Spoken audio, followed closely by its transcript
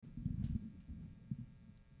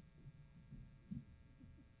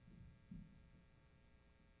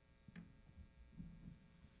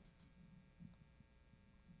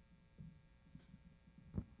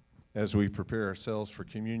As we prepare ourselves for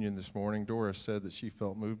communion this morning, Doris said that she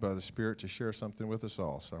felt moved by the Spirit to share something with us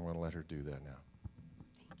all, so I'm going to let her do that now.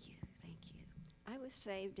 Thank you, thank you. I was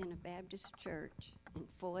saved in a Baptist church in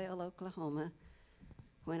Foyle, Oklahoma,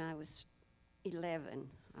 when I was 11,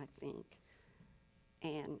 I think.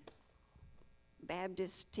 And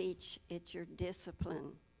Baptists teach it's your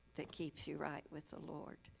discipline that keeps you right with the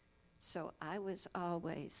Lord. So I was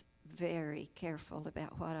always very careful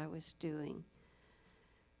about what I was doing.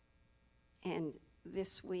 And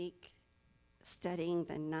this week, studying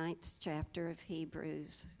the 9th chapter of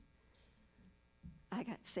Hebrews, I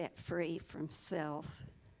got set free from self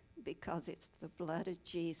because it's the blood of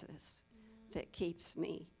Jesus that keeps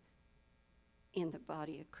me in the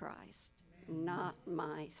body of Christ, not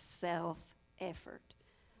my self-effort.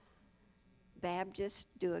 Baptists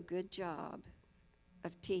do a good job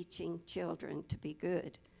of teaching children to be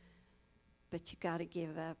good, but you got to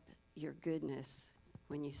give up your goodness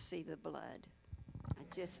when you see the blood. I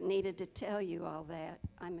just needed to tell you all that.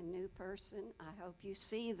 I'm a new person. I hope you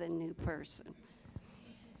see the new person.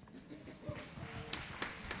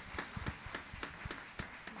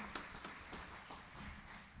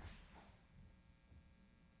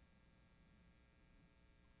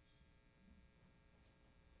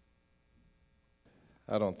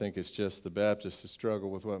 I don't think it's just the Baptists that struggle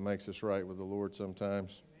with what makes us right with the Lord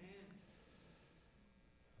sometimes.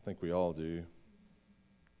 I think we all do.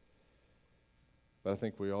 But I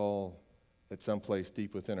think we all, at some place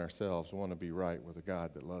deep within ourselves, want to be right with a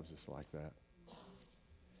God that loves us like that.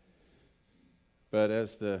 But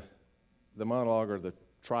as the monologue or the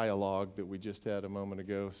trialogue that we just had a moment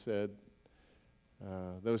ago said,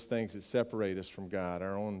 those things that separate us from God,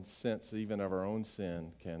 our own sense even of our own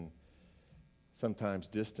sin, can sometimes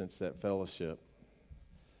distance that fellowship.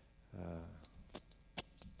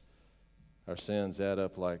 Our sins add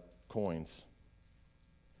up like coins,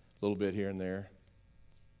 a little bit here and there.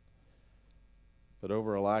 But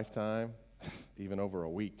over a lifetime, even over a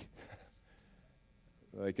week,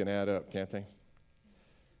 they can add up, can't they?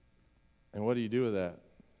 And what do you do with that?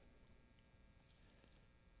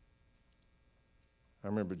 I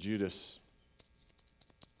remember Judas,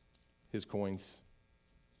 his coins,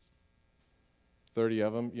 30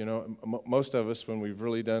 of them. You know, most of us, when we've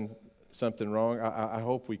really done something wrong, I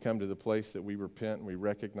hope we come to the place that we repent and we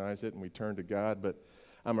recognize it and we turn to God. But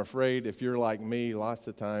I'm afraid if you're like me, lots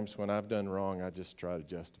of times when I've done wrong, I just try to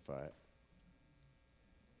justify it.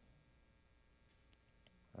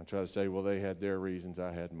 I try to say, well, they had their reasons,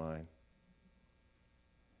 I had mine.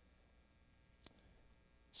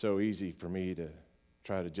 So easy for me to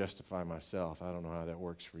try to justify myself. I don't know how that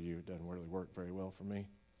works for you. It doesn't really work very well for me.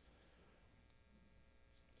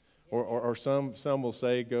 Or some will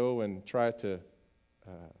say, go and try to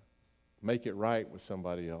make it right with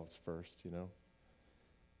somebody else first, you know.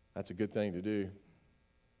 That's a good thing to do.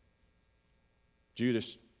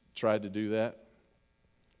 Judas tried to do that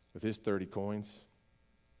with his 30 coins.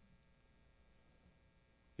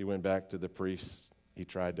 He went back to the priests. He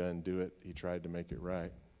tried to undo it. He tried to make it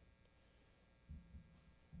right.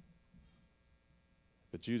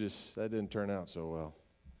 But Judas, that didn't turn out so well.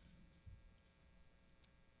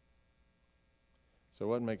 So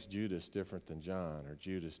what makes Judas different than John or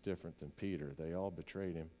Judas different than Peter? They all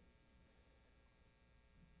betrayed him.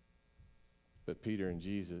 But Peter and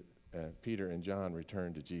John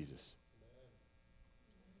returned to Jesus.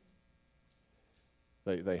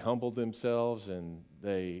 They humbled themselves and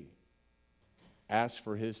they asked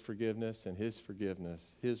for his forgiveness, and his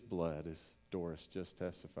forgiveness, his blood, as Doris just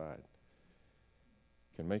testified,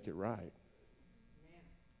 can make it right.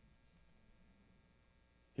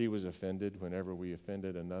 He was offended whenever we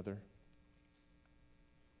offended another.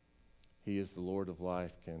 He is the Lord of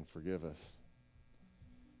life, can forgive us,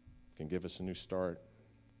 can give us a new start.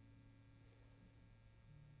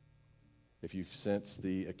 If you sense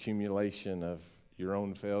the accumulation of your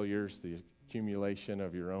own failures, the accumulation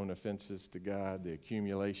of your own offenses to God, the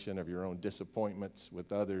accumulation of your own disappointments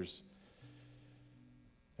with others,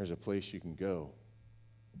 there's a place you can go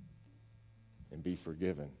and be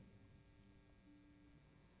forgiven.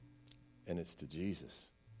 And it's to Jesus.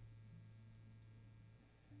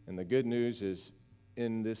 And the good news is,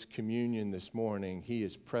 in this communion this morning, he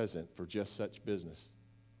is present for just such business.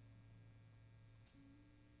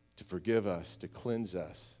 To forgive us, to cleanse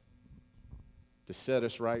us, to set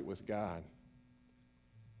us right with God,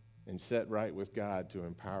 and set right with God to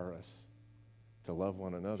empower us to love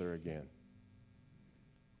one another again,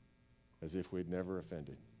 as if we'd never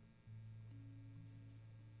offended.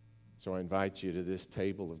 So I invite you to this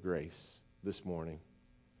table of grace this morning.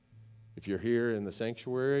 If you're here in the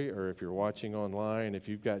sanctuary or if you're watching online, if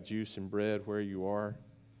you've got juice and bread where you are,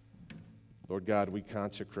 Lord God, we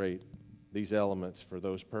consecrate these elements for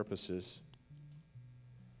those purposes.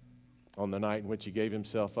 On the night in which he gave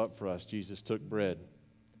himself up for us, Jesus took bread,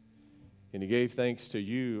 and he gave thanks to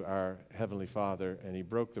you, our Heavenly Father, and he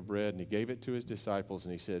broke the bread, and he gave it to his disciples,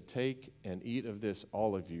 and he said, "Take and eat of this,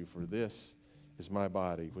 all of you, for this is my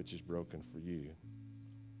body, which is broken for you."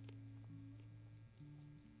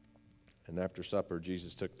 And after supper,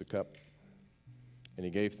 Jesus took the cup, and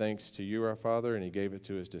he gave thanks to you, our Father, and he gave it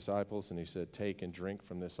to his disciples, and he said, "Take and drink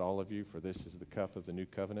from this, all of you, for this is the cup of the new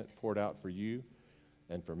covenant, poured out for you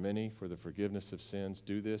and for many for the forgiveness of sins.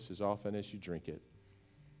 Do this as often as you drink it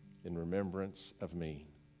in remembrance of me."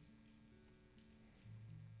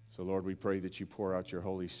 So, Lord, we pray that you pour out your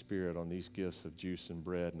Holy Spirit on these gifts of juice and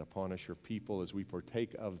bread and upon us, your people, as we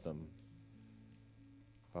partake of them.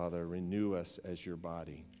 Father, renew us as your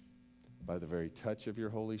body by the very touch of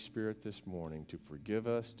your Holy Spirit this morning to forgive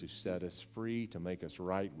us, to set us free, to make us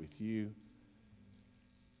right with you,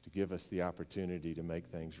 to give us the opportunity to make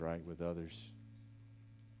things right with others.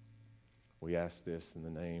 We ask this in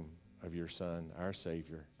the name of your Son, our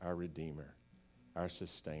Savior, our Redeemer, our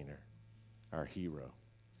Sustainer, our hero,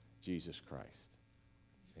 Jesus Christ.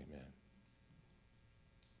 Amen.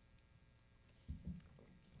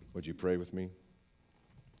 Would you pray with me?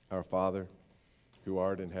 Our Father, who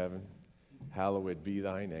art in heaven, hallowed be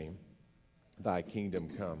thy name. Thy kingdom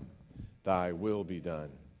come, thy will be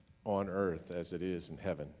done, on earth as it is in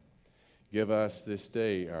heaven. Give us this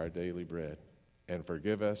day our daily bread, and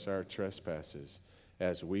forgive us our trespasses,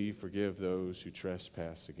 as we forgive those who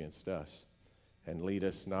trespass against us. And lead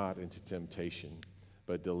us not into temptation,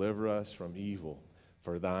 but deliver us from evil.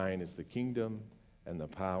 For thine is the kingdom, and the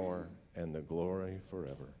power, and the glory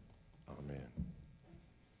forever. Amen.